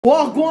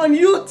Walk on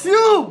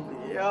YouTube!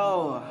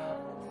 Yo.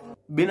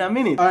 Been a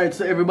minute. Alright,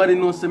 so everybody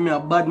knows me a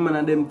bad man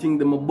and them think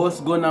them a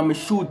bust gun and me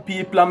shoot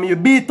people and me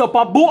beat up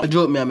a boat. A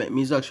joke me I make.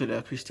 Me is actually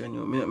a Christian,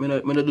 yo. Me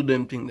not do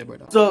them thing there,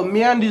 brother. So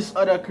me and this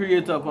other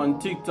creator on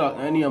TikTok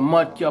and he a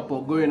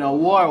Madcapo going a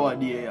war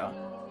with the year.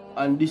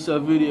 And this a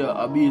video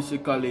are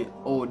basically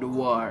how the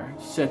war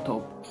set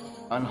up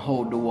and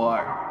how the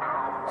war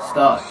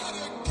start.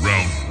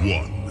 Round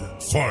 1,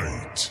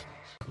 fight.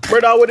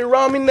 Brother, with the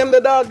ram in them the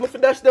dog, me fi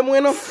dash them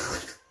winner.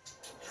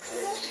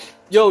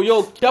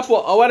 Yo, Capo,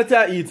 I want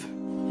to eat.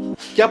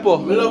 Capo,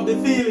 me love the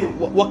feeling.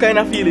 What kind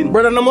of feeling?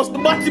 Brother, no must the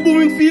body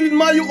booming feeling,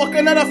 man. You what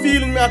kind of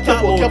feeling me I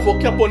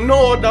Capo,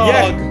 no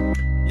dog.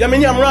 Yeah,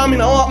 me I'm ramming,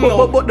 I want me.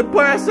 But the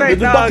parasite,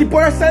 dog. The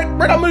parasite,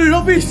 brother, me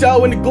love it. So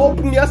when it go up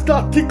in there,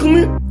 start tickle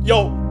me.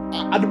 Yo,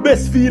 the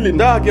best feeling,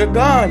 dog. You're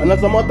gone. And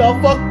as a matter of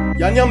fact,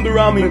 you nyam the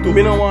ramming too.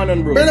 Me no want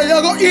none, bro. Brother,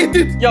 you go eat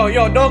it. Yo,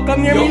 don't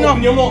come near me now.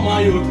 Open your mouth,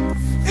 man, you.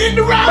 Eat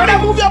the ramming.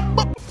 Brother, move your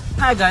butt.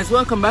 Hi guys,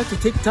 welcome back to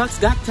TikTok's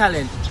Got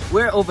Talent.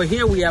 Where over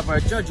here we have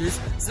our judges,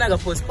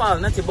 Snaggerpost Paul,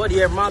 Natty Buddy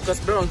here, Marcus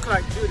Brown,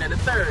 Clark Jr. the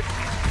third.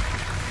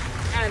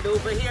 And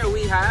over here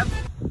we have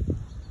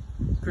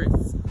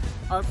Chris.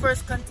 Our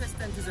first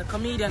contestant is a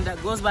comedian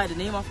that goes by the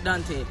name of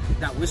Dontaye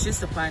that wishes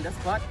to find a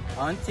spot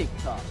on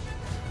TikTok.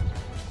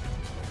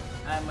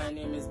 Hi, my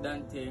name is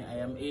Dontaye. I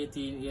am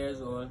 18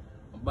 years old.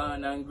 I'm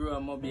born and grew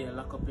up mobile,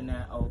 locked up in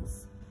a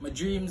house. My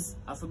dreams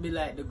are to be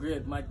like the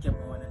great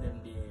Madcapo one of them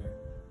days.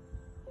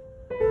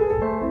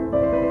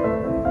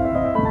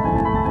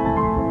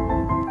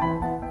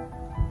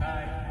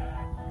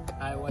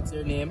 Hi, what's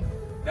your name?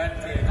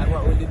 Dontaye. And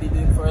what will you be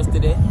doing for us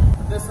today?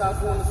 Just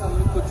have one some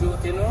little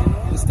joke, you know?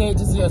 The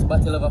stage is yours,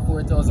 battle over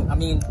 4,000. I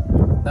mean,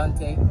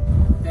 Dontaye.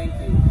 Thank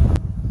you.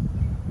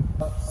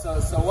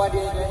 So what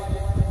did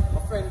my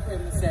friend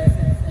came and said,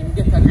 him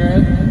get a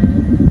girl,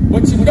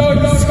 but she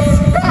don't.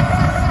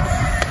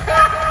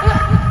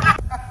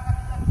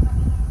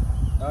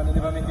 No, they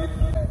never make it.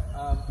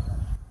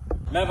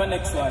 Never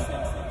next one.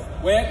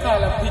 Where you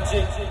call a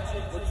pigeon,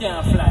 we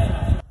can't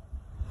fly.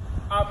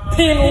 A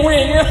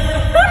penguin.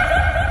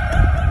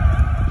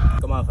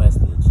 Come on, first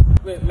stage.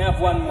 Wait, me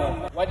have one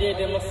more. What day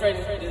my friend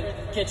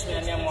catch me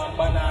and them one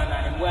banana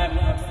and why me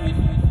not feed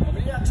me?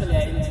 But actually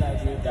I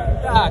enjoy you,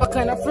 dog. What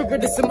kind of figure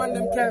this man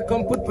them can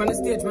come put on the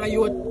stage, my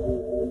youth?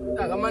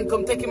 Dog, a man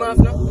come take him off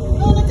now?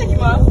 No, don't take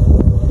him off.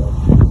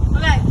 I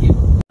like it.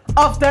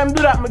 After I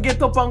do that, I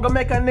get up and go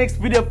make a next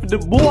video for the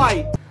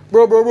boy.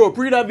 Bro,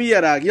 pre that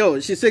video, dog. Yo,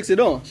 she sexy,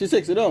 don't?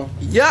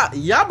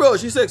 Yeah, bro,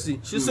 she sexy.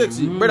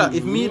 Brother,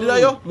 if me do that,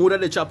 yo, move that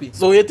the choppy.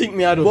 So you think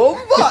me I do?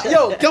 Bomba!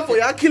 Yo, careful,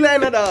 you're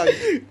killing that, dog.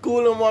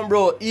 Cool man,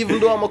 bro. Even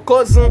though I'm a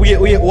cousin. Wait,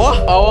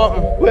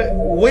 what?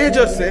 Wait, you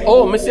just say?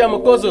 Oh, me say I'm a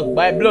cousin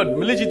by blood.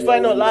 Me legit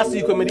find out last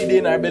week when me did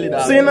in our belly,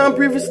 dog. Saying I'm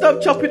previous,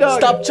 stop choppy, dog.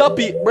 Stop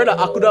choppy. Brother,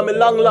 I could have my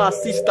long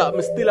last sister.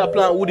 Me still a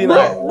plant wood in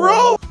her.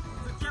 Bro!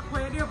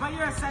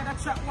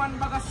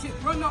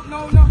 Run up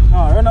now.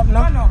 No, run up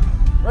now.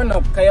 Run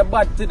up, cause you're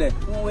bad today.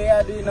 What way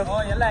are you doing now?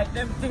 Oh, you like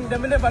them things,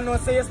 them never know,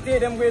 say you stay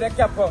them with a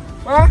Capo.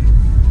 Huh?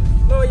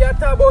 No, you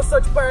talk about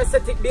such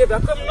parasitic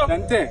behavior. Come now.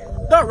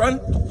 Dontaye, don't run.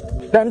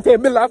 Dontaye,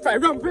 Bill, if I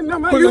run,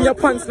 pull on your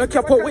pants, no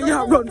Capo, where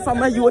you run from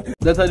my youth.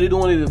 That's how they do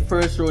only the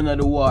first round of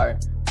the war.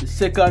 The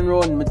second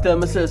round, me tell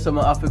myself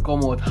something have to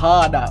come out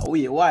harder.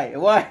 Wait, why?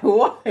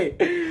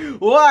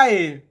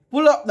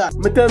 Pull up that.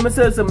 Me tell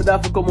myself something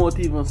have to come out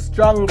even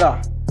stronger.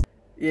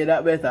 Yeah,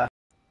 that better.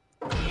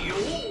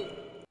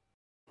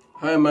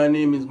 Hi, my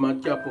name is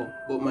Madcapo,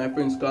 but my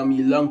friends call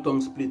me Long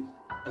Tongue Split,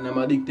 and I'm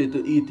addicted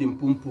to eating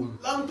pum pum.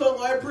 Long tongue,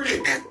 I pray.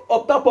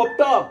 Up top.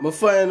 I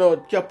find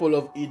out Capo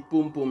love eat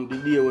pum pum the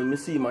day when I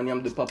see man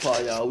I'm the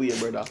papaya away,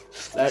 brother.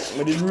 Like,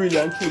 I did really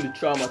and truly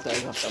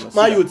traumatized after me.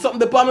 My youth, something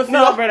the palm feel.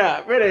 No,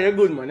 brother, you're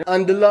good, man.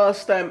 And the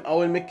last time I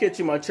when me catch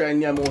him, I try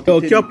and yam out.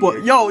 Yo, Capo,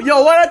 yo,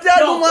 what I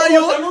tell you, my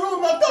youth?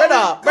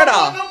 Brother.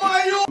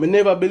 I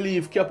never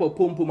believe Capo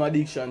pum pum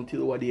addiction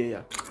till what day,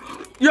 yeah.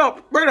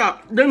 Yo, brother,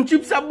 them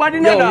chips are bad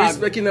in the dog. Yo,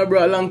 respecting a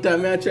bro a long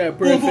time, I try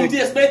perfect. Pum pum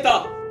tastes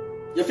better.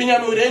 You think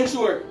I'm with the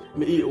ensure?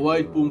 I eat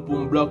white pum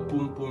pum, black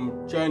pum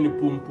pum, Chinese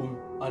pum pum,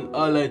 and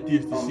all I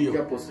taste the same.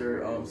 Capo,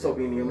 sir,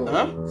 something in your mouth.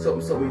 Huh?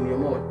 Something in your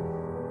mouth.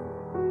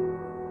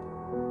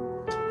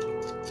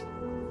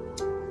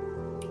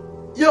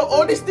 Yo,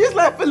 oh, this tastes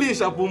like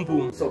Felicia pum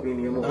pum. Something in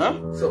your mouth. Huh?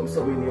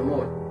 Something in your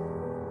mouth.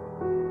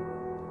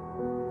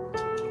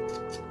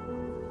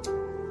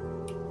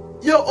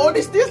 Yo, oh,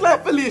 this tastes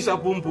like Felicia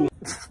pum pum.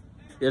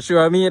 You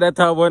sure me that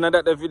have one of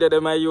that the video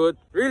of my youth?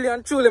 Really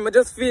and truly, I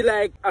just feel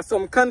like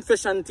some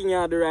confession thing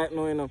you do right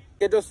now, you know.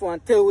 You just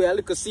want to tell me a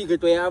little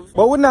secret we have.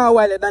 But we now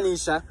while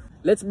Danisha,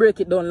 let's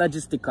break it down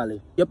logistically.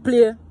 You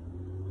play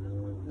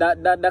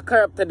the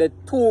character that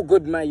too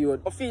good, my youth.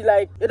 I feel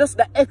like you just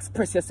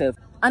express yourself.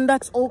 And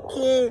that's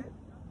okay.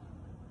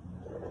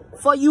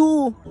 For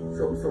you.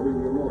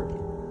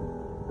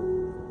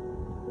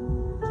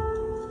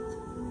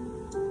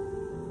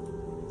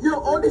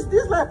 Yo, oh, this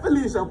tastes like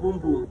Felicia pum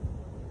pum.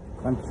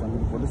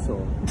 For the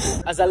soul.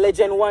 As a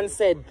legend once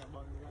said,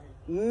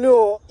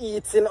 no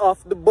eating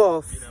off the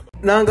buff.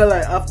 Now gonna lie,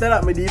 after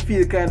that me do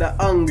feel kinda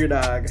angry,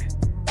 dog.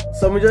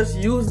 So me just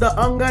use the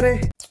anger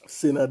there.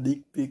 Send a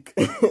dick pic.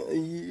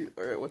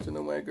 Alright, what you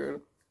know, my girl?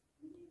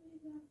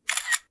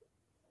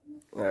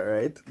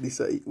 Alright, this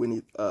is it when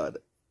it hard.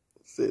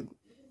 Said.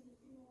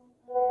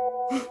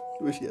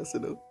 Wish you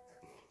said no.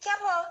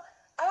 Capo,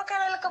 I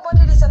kind of look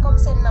about this come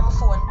send on my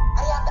phone.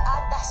 I have the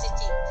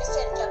audacity to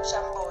send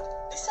caption board.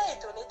 This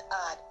is on it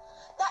hard.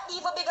 That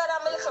even bigger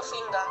than my little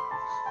finger.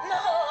 No,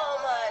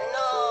 man,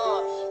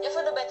 no. You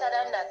feel no better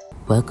than that.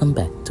 Welcome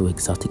back to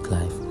Exotic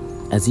Life.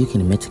 As you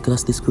can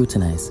meticulously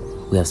scrutinize,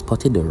 we have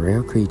spotted the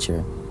rare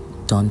creature,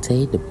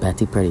 Dontaye the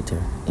batty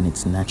predator, in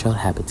its natural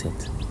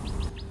habitat.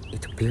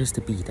 It appears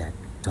to be that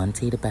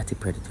Dontaye the batty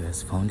predator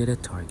has founded a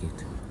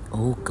target.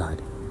 Oh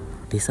God,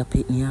 this a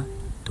pitnia,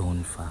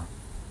 don't fall.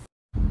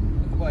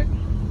 Boy,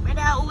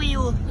 brother, who are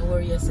you? Don't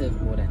worry yourself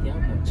about that, how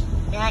much?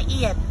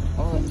 Yeah, 8.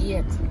 Oh,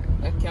 8.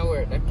 That can't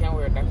work. The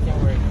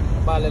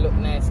ball look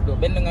nice though.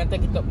 Bend down and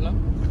take it up now.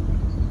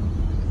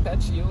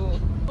 Touch you.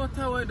 What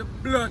away the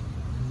blood?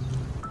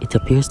 It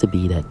appears to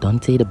be that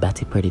Dontaye the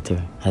batty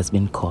predator has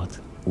been caught.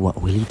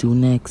 What will he do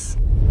next?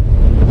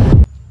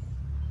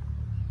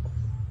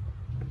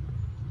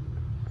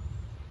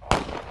 I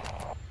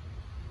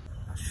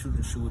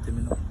shouldn't shoot him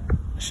enough.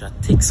 I should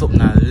take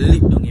something and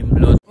lick down him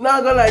blood.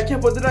 Not gonna lie,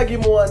 Capo did I give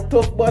me one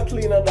tough battle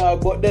in a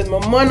dog, but then my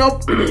man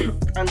up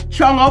and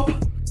chung up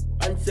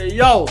and say,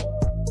 yo,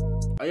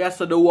 I just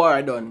saw the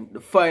war done, the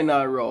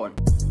final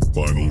round.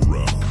 Final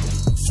round.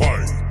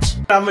 Fight.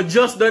 I'm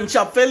just done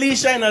chop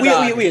Felicia in a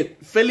dog. Wait.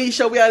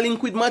 Felicia, we are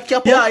linked with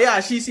Madcapo? Yeah,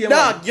 she's here.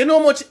 Dog, you know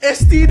how much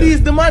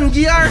STDs the man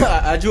gear?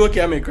 A joke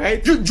you make,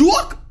 right?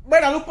 Joke?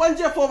 Brother, look on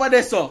Jeff over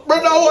there, sir.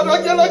 Brother, what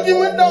I cannot give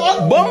me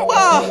that?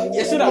 Bomba!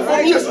 You see that,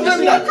 right? Yes,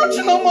 them not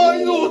catching on my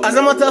youth. As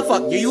a matter of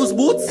fact, you use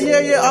boots?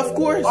 Yeah, of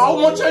course. How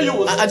much I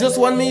use? I just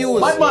want me use.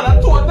 My man,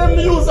 I told them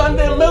to use and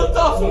they melt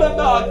off in the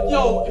dog.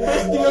 Yo,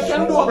 best thing you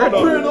can do, I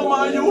can pray to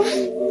my youth.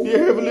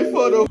 Dear Heavenly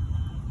Father.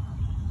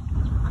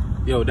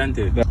 Yo,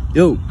 Dante.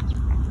 Yo.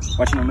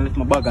 Watching them lift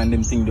my bag and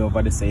them thing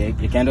over there say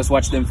you can just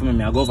watch them for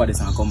me. I go over this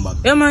and come back.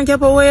 Yeah man,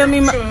 keep away me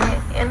man. You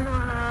know,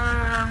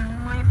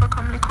 why if I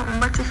come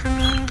back to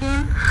me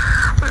again?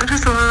 I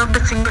just love the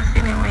thing that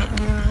feeling like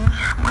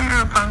why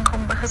I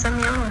come back because I'm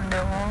alone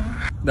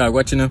though. Dog,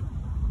 watching them.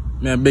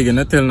 Me I'm begging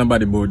not tell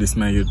nobody about this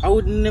my youth. I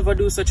would never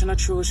do such an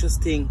atrocious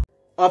thing.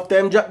 After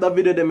I drop that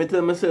video, then I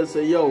tell myself,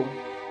 say, yo,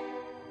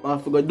 I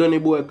forgot Donny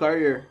boy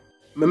career.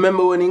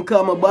 Remember when he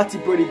called my batty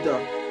predator?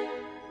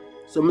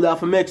 So I have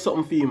to make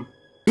something for him.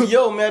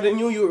 Yo, me had the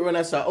new youth when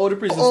I saw all the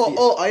prison stay.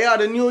 I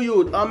had the new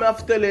youth. I'm have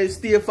to tell you,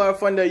 stay far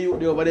from the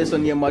youth over there,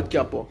 son, named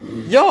Madcapo.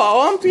 Yo, I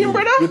want to him,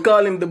 brother. We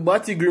call him the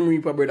Batty Grim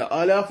Reaper, brother.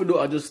 All I have to do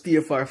is just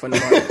stay far from the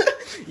man.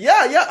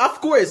 yeah,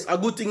 of course. A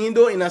good thing he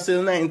do in a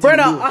cell 19.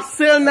 Brother, a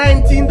cell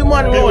 19, the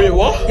man. Wait,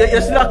 what? Yeah,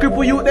 you see that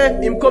cripple youth there?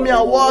 Him come here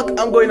and walk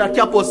and go in a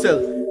Capo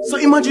cell. So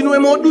imagine what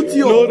him out do to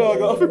you. No,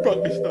 dog, I have to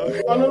practice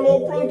that. I don't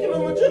know, pranking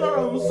on my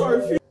general. I'm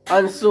sorry for you.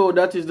 And so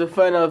that is the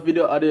final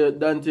video of the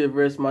Dontaye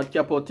vs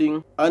Madcapo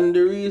thing. And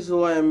the reason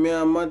why me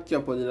and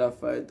Madcapo did a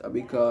fight is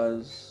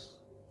because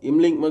him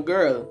link my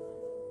girl.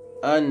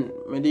 And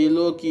me dey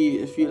low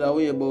key feel a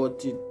way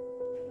about it.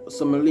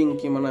 So me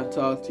link him and I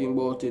talk to him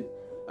about it.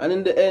 And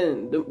in the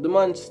end, the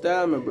man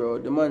style me, bro.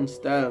 The man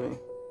style me.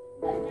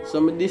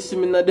 So me diss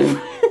him in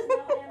the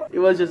it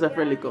was just a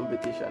friendly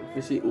competition.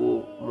 You see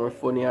who more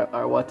funny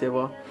or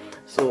whatever.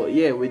 So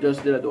yeah, we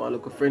just did a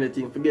look for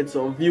anything, forget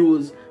some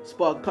views,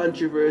 spark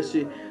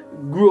controversy,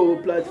 grow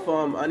a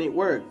platform, and it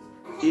worked.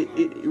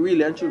 It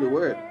really and truly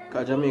worked.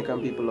 Because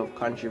Jamaican people love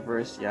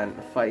controversy and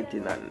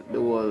fighting and the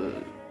whole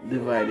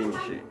dividing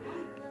shit.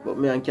 But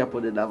me and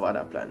Capo did have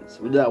other plans.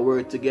 We did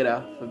work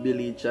together to build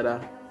each other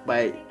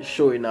by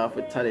showing off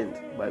a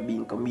talent, by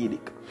being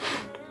comedic.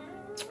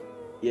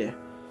 Yeah.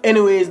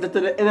 Anyways, that's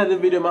the end of the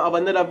video. I have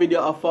another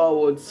video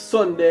forward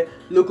Sunday.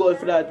 Look out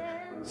for that.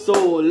 So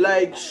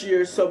like,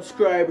 share,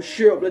 subscribe,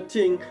 share up the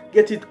thing,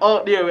 get it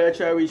out there where I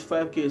try to reach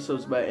 5K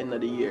subs by the end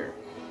of the year.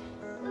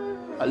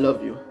 I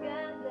love you.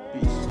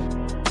 Peace.